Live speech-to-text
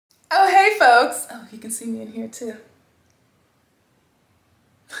folks. Oh, you can see me in here too.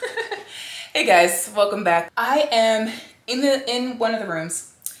 Hey guys, welcome back. I am in one of the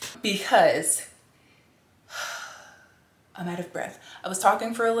rooms because I'm out of breath. I was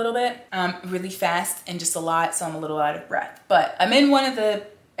talking for a little bit, really fast and just a lot, so I'm a little out of breath. But I'm in one of the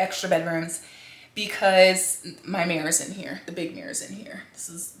extra bedrooms because my mirror's in here. The big mirror's in here. This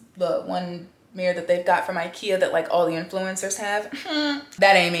is the one mirror that they've got from IKEA that like all the influencers have.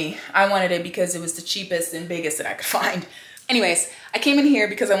 That ain't me. I wanted it because it was the cheapest and biggest that I could find. Anyways, I came in here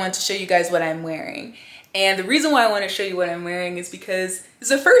because I wanted to show you guys what I'm wearing. And the reason why I want to show you what I'm wearing is because it's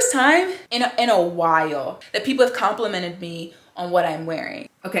the first time in a while that people have complimented me on what I'm wearing.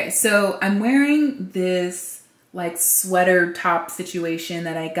 Okay, so I'm wearing this like sweater top situation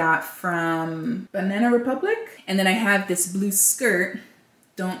that I got from Banana Republic. And then I have this blue skirt.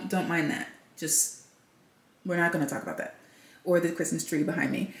 Don't mind that. Just, we're not gonna talk about that. Or the Christmas tree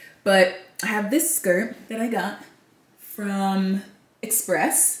behind me. But I have this skirt that I got from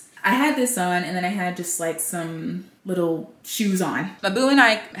Express. I had this on and then I had just like some little shoes on. My boo and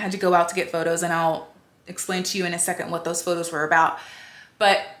I had to go out to get photos and I'll explain to you in a second what those photos were about.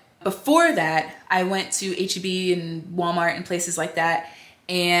 But before that, I went to H-E-B and Walmart and places like that.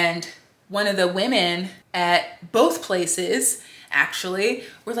 And one of the women at both places actually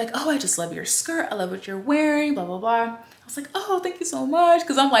were like, oh, I just love your skirt. I love what you're wearing, blah, blah, blah. I was like, oh, thank you so much.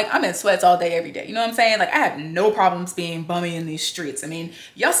 Cause I'm like, I'm in sweats all day, every day. You know what I'm saying? Like I have no problems being bummy in these streets. I mean,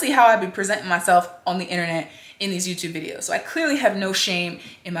 y'all see how I've been presenting myself on the internet in these YouTube videos. So I clearly have no shame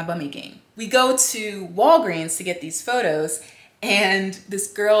in my bummy game. We go to Walgreens to get these photos and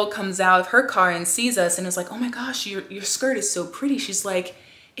this girl comes out of her car and sees us and is like, oh my gosh, your skirt is so pretty. She's like,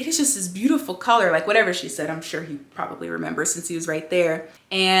 it is just this beautiful color, like whatever she said. I'm sure he probably remembers since he was right there.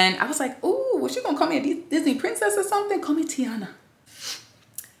 And I was like, ooh, was she gonna call me a Disney princess or something? Call me Tiana.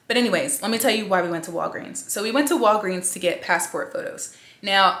 But anyways, let me tell you why we went to Walgreens. So we went to Walgreens to get passport photos.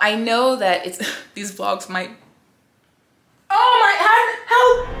 Now, I know that it's, these vlogs might, oh my,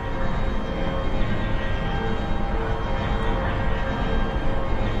 how?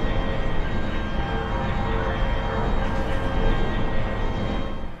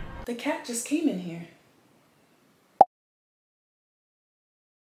 The cat just came in here.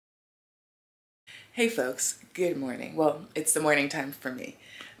 Hey folks, good morning. Well, it's the morning time for me.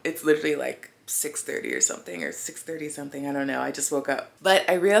 It's literally like 6:30 or something, or 6:30 something, I don't know. I just woke up. But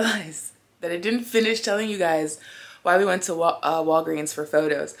I realized that I didn't finish telling you guys why we went to Walgreens for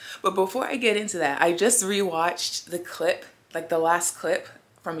photos. But before I get into that, I just rewatched the clip, like the last clip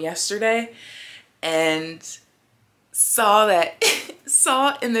from yesterday, and saw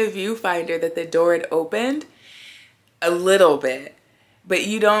in the viewfinder that the door had opened a little bit, but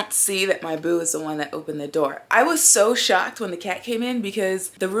you don't see that my boo is the one that opened the door. I was so shocked when the cat came in because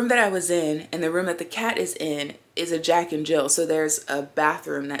the room that I was in and the room that the cat is in is a Jack and Jill. So there's a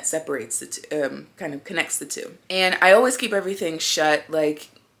bathroom that separates the two, kind of connects the two. And I always keep everything shut, like,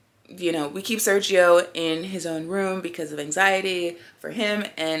 you know, we keep Sergio in his own room because of anxiety for him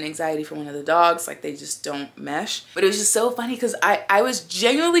and anxiety for one of the dogs. Like they just don't mesh. But it was just so funny because I was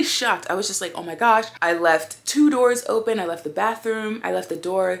genuinely shocked. I was just like, oh my gosh. I left 2 doors open. I left the bathroom. I left the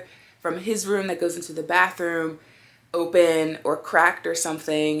door from his room that goes into the bathroom open or cracked or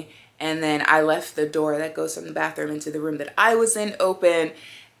something. And then I left the door that goes from the bathroom into the room that I was in open.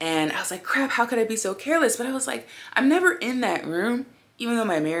 And I was like, crap, how could I be so careless? But I was like, I'm never in that room. Even though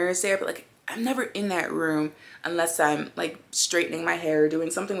my mirror is there, but like I'm never in that room unless I'm like straightening my hair or doing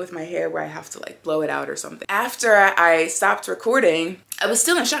something with my hair where I have to like blow it out or something. After I stopped recording, I was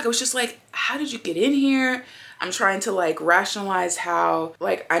still in shock. I was just like, how did you get in here? I'm trying to like rationalize how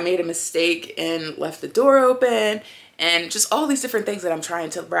like I made a mistake and left the door open and just all these different things that I'm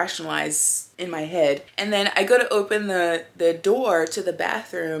trying to rationalize in my head. And then I go to open the door to the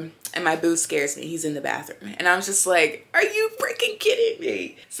bathroom and my boo scares me. He's in the bathroom. And I'm just like, are you freaking kidding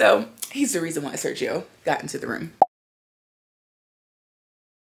me? So he's the reason why Sergio got into the room.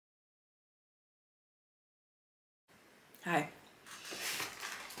 Hi.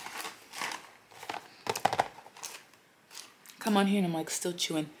 Come on here and I'm like still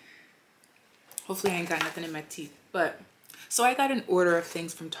chewing. Hopefully I ain't got nothing in my teeth. But so I got an order of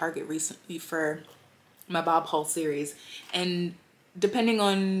things from Target recently for my Bob haul series. And depending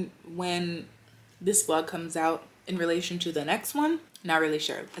on when this vlog comes out in relation to the next one, not really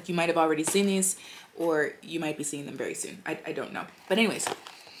sure. Like you might have already seen these or you might be seeing them very soon. I don't know. But anyways,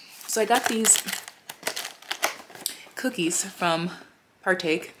 so I got these cookies from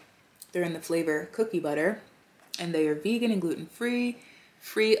Partake. They're in the flavor cookie butter and they are vegan and gluten-free,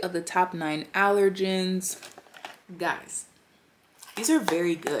 free of the top 9 allergens. Guys, these are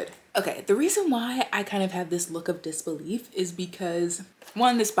very good. Okay, the reason why I kind of have this look of disbelief is because,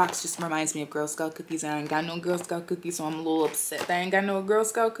 one, this box just reminds me of Girl Scout cookies, and I ain't got no Girl Scout cookies, so I'm a little upset that I ain't got no Girl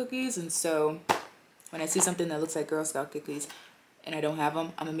Scout cookies. And so when I see something that looks like Girl Scout cookies and I don't have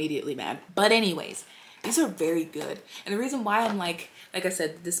them, I'm immediately mad. But anyways, these are very good. And the reason why I'm like I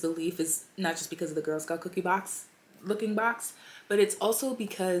said, disbelief is not just because of the Girl Scout cookie box, looking box, but it's also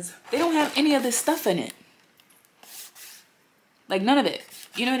because they don't have any of this stuff in it. Like none of it.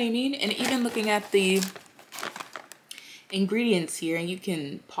 You know what I mean? And even looking at the ingredients here, and you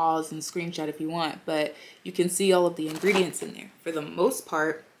can pause and screenshot if you want, but you can see all of the ingredients in there. For the most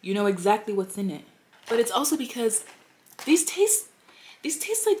part, you know exactly what's in it. But it's also because these taste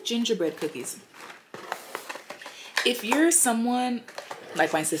like gingerbread cookies. If you're someone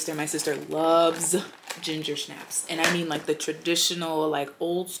like my sister loves ginger snaps, and I mean like the traditional, like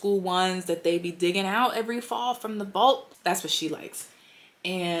old school ones that they be digging out every fall from the vault. That's what she likes.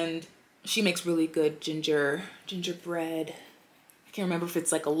 And she makes really good gingerbread. I can't remember if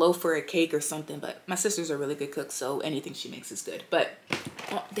it's like a loaf or a cake or something, but my sister's a really good cook, so anything she makes is good. But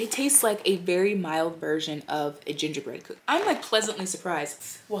well, they taste like a very mild version of a gingerbread cookie. I'm like pleasantly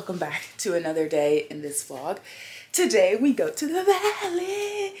surprised. Welcome back to another day in this vlog. Today we go to the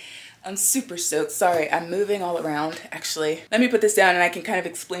valley. I'm super stoked. Sorry, I'm moving all around actually. Let me put this down and I can kind of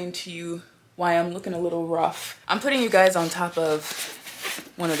explain to you why I'm looking a little rough. I'm putting you guys on top of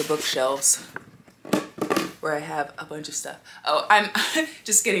one of the bookshelves where I have a bunch of stuff. Oh, I'm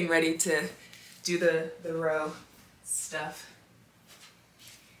just getting ready to do the row stuff.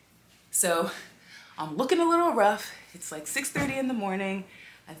 So I'm looking a little rough. It's like 6:30 in the morning.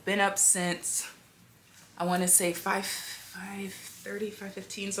 I've been up since, I want to say 5:30,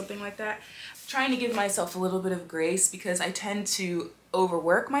 5:15, something like that. I'm trying to give myself a little bit of grace because I tend to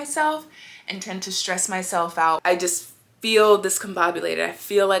overwork myself and tend to stress myself out. I just feel discombobulated. I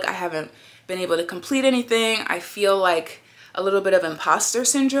feel like I haven't been able to complete anything. I feel like a little bit of imposter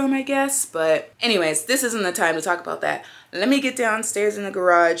syndrome, I guess. But anyways, this isn't the time to talk about that. Let me get downstairs in the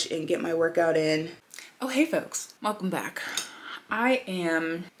garage and get my workout in. Oh, hey folks, welcome back. I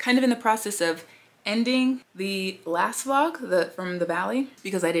am kind of in the process of ending the last vlog from the valley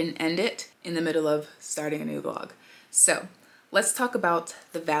because I didn't end it in the middle of starting a new vlog. So let's talk about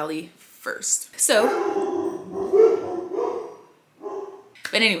the valley first.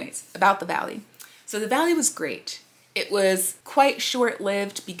 But anyways, about the valley. So the valley was great. It was quite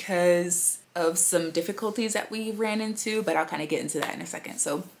short-lived because of some difficulties that we ran into, but I'll kind of get into that in a second.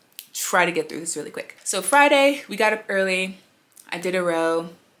 So try to get through this really quick. So Friday, we got up early. I did a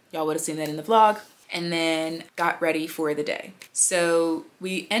row. Y'all would have seen that in the vlog. And then got ready for the day. So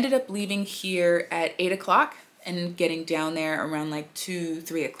we ended up leaving here at 8 o'clock and getting down there around like 2,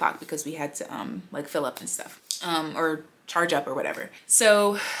 3 o'clock because we had to like fill up and stuff, or charge up or whatever.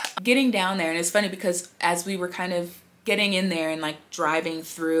 So getting down there, and it's funny because as we were kind of getting in there and like driving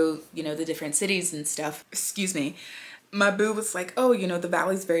through, you know, the different cities and stuff, excuse me, my boo was like, oh, you know, the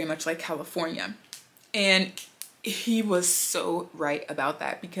valley's very much like California. And he was so right about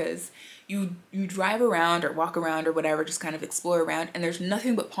that because you drive around or walk around or whatever, just kind of explore around, and there's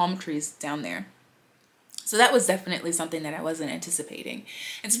nothing but palm trees down there. So that was definitely something that I wasn't anticipating.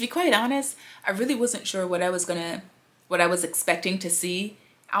 And to be quite honest, I really wasn't sure what I was expecting to see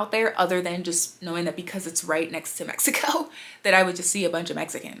out there, other than just knowing that because it's right next to Mexico, that I would just see a bunch of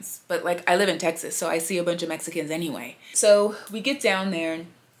Mexicans. But like, I live in Texas, so I see a bunch of Mexicans anyway. So we get down there,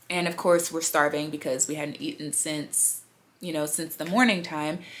 and of course we're starving because we hadn't eaten since the morning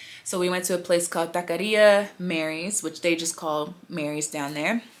time. So we went to a place called Taqueria Mary's, which they just call Mary's down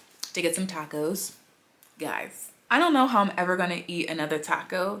there, to get some tacos. Guys, I don't know how I'm ever gonna eat another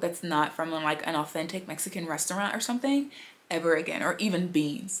taco that's not from like an authentic Mexican restaurant or something ever again, or even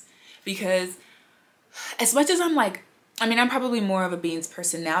beans. Because as much as I'm like, I mean, I'm probably more of a beans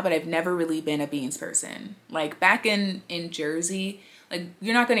person now, but I've never really been a beans person. Like back in Jersey, like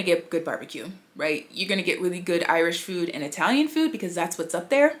you're not gonna get good barbecue, right? You're gonna get really good Irish food and Italian food because that's what's up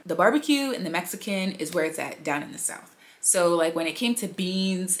there. The barbecue and the Mexican is where it's at down in the South. So like when it came to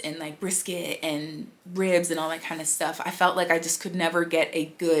beans and like brisket and ribs and all that kind of stuff, I felt like I just could never get a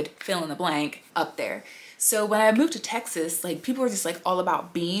good fill in the blank up there. So when I moved to Texas, like people were just like all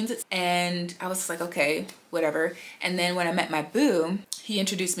about beans, and I was just like, okay, whatever. And then when I met my boo, he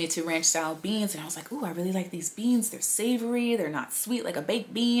introduced me to ranch style beans, and I was like, ooh, I really like these beans. They're savory, they're not sweet like a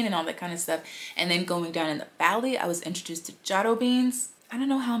baked bean and all that kind of stuff. And then going down in the valley, I was introduced to jarro beans. I don't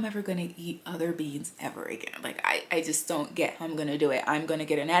know how I'm ever gonna eat other beans ever again. Like I just don't get how I'm gonna do it. I'm gonna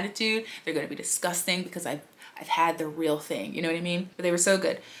get an attitude. They're gonna be disgusting because I've had the real thing, you know what I mean? But they were so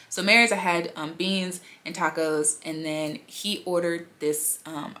good. So Mary's, I had beans and tacos, and then he ordered this,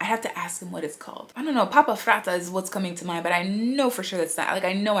 I have to ask him what it's called. I don't know, papa frata is what's coming to mind, but I know for sure that's not, like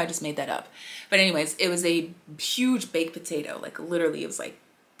I know I just made that up. But anyways, it was a huge baked potato, like literally it was like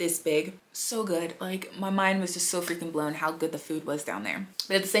this big. So good. Like my mind was just so freaking blown how good the food was down there.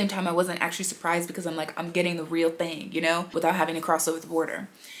 But at the same time, I wasn't actually surprised because I'm like, I'm getting the real thing, you know, without having to cross over the border.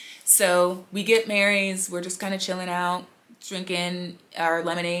 So we get Mary's, we're just kind of chilling out, drinking our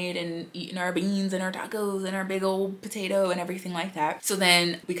lemonade and eating our beans and our tacos and our big old potato and everything like that. So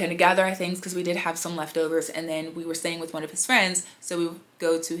then we kind of gather our things because we did have some leftovers, and then we were staying with one of his friends. So we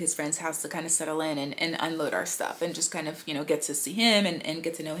go to his friend's house to kind of settle in and unload our stuff and just kind of, you know, get to see him and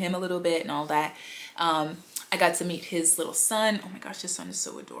get to know him a little bit and all that. I got to meet his little son. Oh my gosh, his son is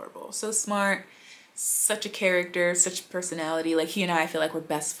so adorable, so smart. Such a character, such a personality. Like he and I feel like we're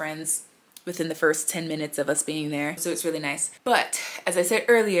best friends within the first 10 minutes of us being there. So it's really nice. But as I said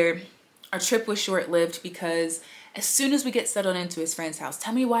earlier, our trip was short-lived because as soon as we get settled into his friend's house,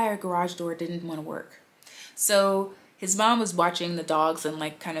 tell me why our garage door didn't want to work. So his mom was watching the dogs and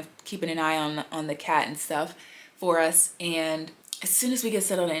like kind of keeping an eye on the cat and stuff for us. And as soon as we get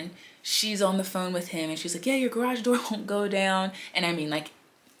settled in, she's on the phone with him and she's like, yeah, your garage door won't go down. And I mean like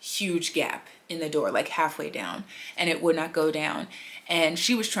huge gap in the door, like halfway down, and it would not go down. And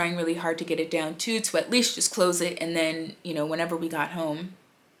she was trying really hard to get it down too, to at least just close it, and then, you know, whenever we got home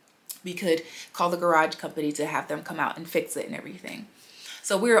we could call the garage company to have them come out and fix it and everything.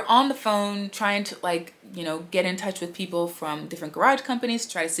 So we were on the phone trying to, like, you know, get in touch with people from different garage companies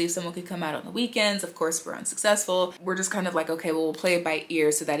to try to see if someone could come out on the weekends. Of course, we're unsuccessful. We're just kind of like, okay, well, we'll play it by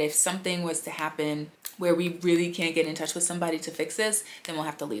ear so that if something was to happen where we really can't get in touch with somebody to fix this, then we'll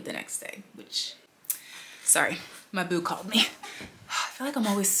have to leave the next day, which, sorry, my boo called me. I feel like I'm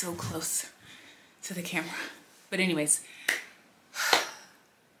always so close to the camera. But anyways,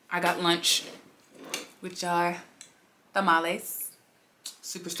 I got lunch, which are tamales.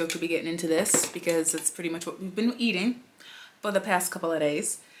 Super stoked to be getting into this because it's pretty much what we've been eating for the past couple of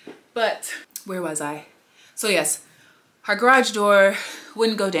days. But where was I? So yes, our garage door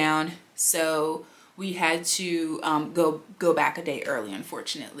wouldn't go down, so we had to go back a day early,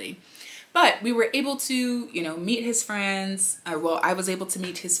 unfortunately. But we were able to, you know, meet his friends. Well, I was able to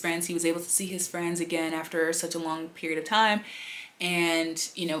meet his friends. He was able to see his friends again after such a long period of time, and,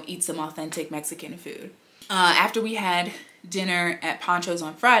 you know, eat some authentic Mexican food. After we had dinner at Pancho's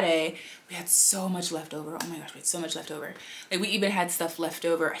on Friday, we had so much left over. Oh my gosh, we had so much left over. Like, we even had stuff left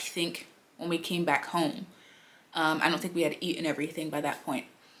over, I think, when we came back home. I don't think we had eaten everything by that point.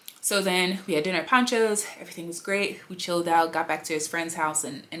 So then we had dinner at Pancho's. Everything was great. We chilled out, got back to his friend's house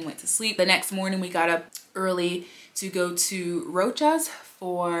and went to sleep. The next morning we got up early to go to Rocha's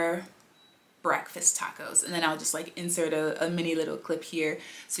for breakfast tacos. And then I'll just like insert a mini little clip here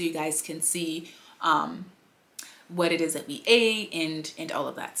so you guys can see what it is that we ate and all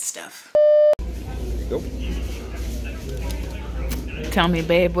of that stuff. Go. Tell me,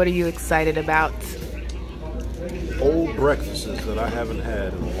 babe, what are you excited about? Old breakfasts that I haven't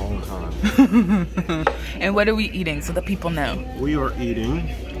had in a long time. And what are we eating so the people know? We are eating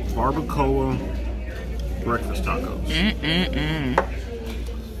barbacoa breakfast tacos.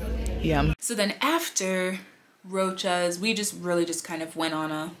 Yum. So then after Rocha's, we just really just kind of went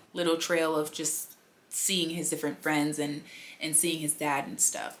on a little trail of just seeing his different friends and seeing his dad and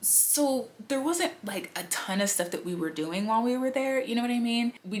stuff. So there wasn't like a ton of stuff that we were doing while we were there, you know what I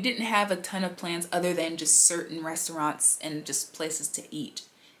mean? We didn't have a ton of plans other than just certain restaurants and just places to eat,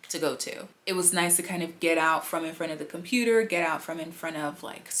 to go to. It was nice to kind of get out from in front of the computer, get out from in front of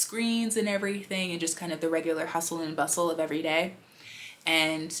like screens and everything, and just kind of the regular hustle and bustle of every day.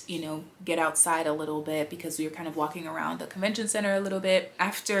 And, you know, get outside a little bit because we were kind of walking around the convention center a little bit.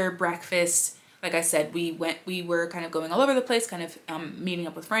 After breakfast, like I said, we were kind of going all over the place, kind of meeting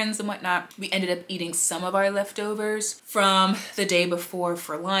up with friends and whatnot. We ended up eating some of our leftovers from the day before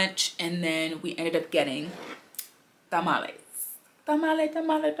for lunch, and then we ended up getting tamales. Tamale.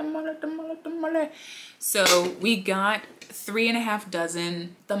 So we got 3.5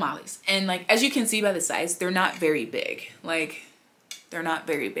 dozen tamales. And like, as you can see by the size, they're not very big. Like, they're not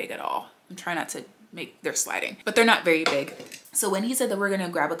very big at all. I'm trying not to make, they're sliding, but they're not very big. So when he said that we're gonna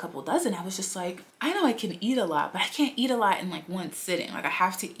grab a couple dozen, I was just like, I know I can eat a lot, but I can't eat a lot in like one sitting. Like, I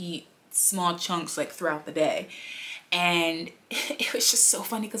have to eat small chunks like throughout the day. And it was just so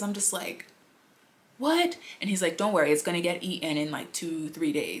funny because I'm just like, what? And he's like, don't worry, it's gonna get eaten in like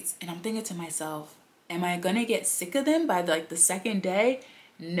 2-3 days. And I'm thinking to myself, Am I gonna get sick of them by like the second day?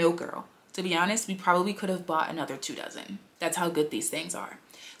 No, girl. To be honest, we probably could have bought another 2 dozen. That's how good these things are.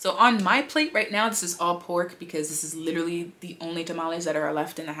 So on my plate right now, this is all pork because this is literally the only tamales that are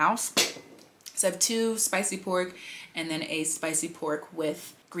left in the house. So I have 2 spicy pork and then a spicy pork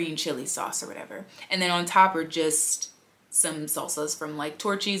with green chili sauce or whatever. And then on top are just some salsas from like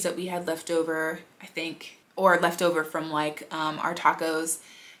torchies that we had left over, I think, or left over from like our tacos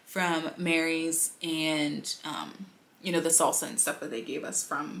from Mary's, and you know, the salsa and stuff that they gave us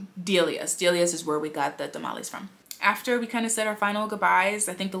from Delia's. Delia's is where we got the tamales from. After we kind of said our final goodbyes,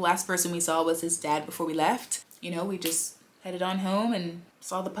 I think the last person we saw was his dad before we left. You know, we just headed on home and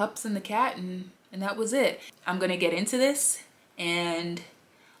saw the pups and the cat, and that was it. I'm gonna get into this and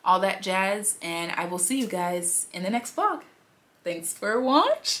all that jazz, and I will see you guys in the next vlog. Thanks for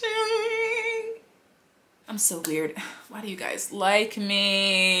watching. I'm so weird. Why do you guys like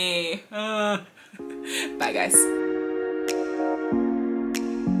me? Bye guys.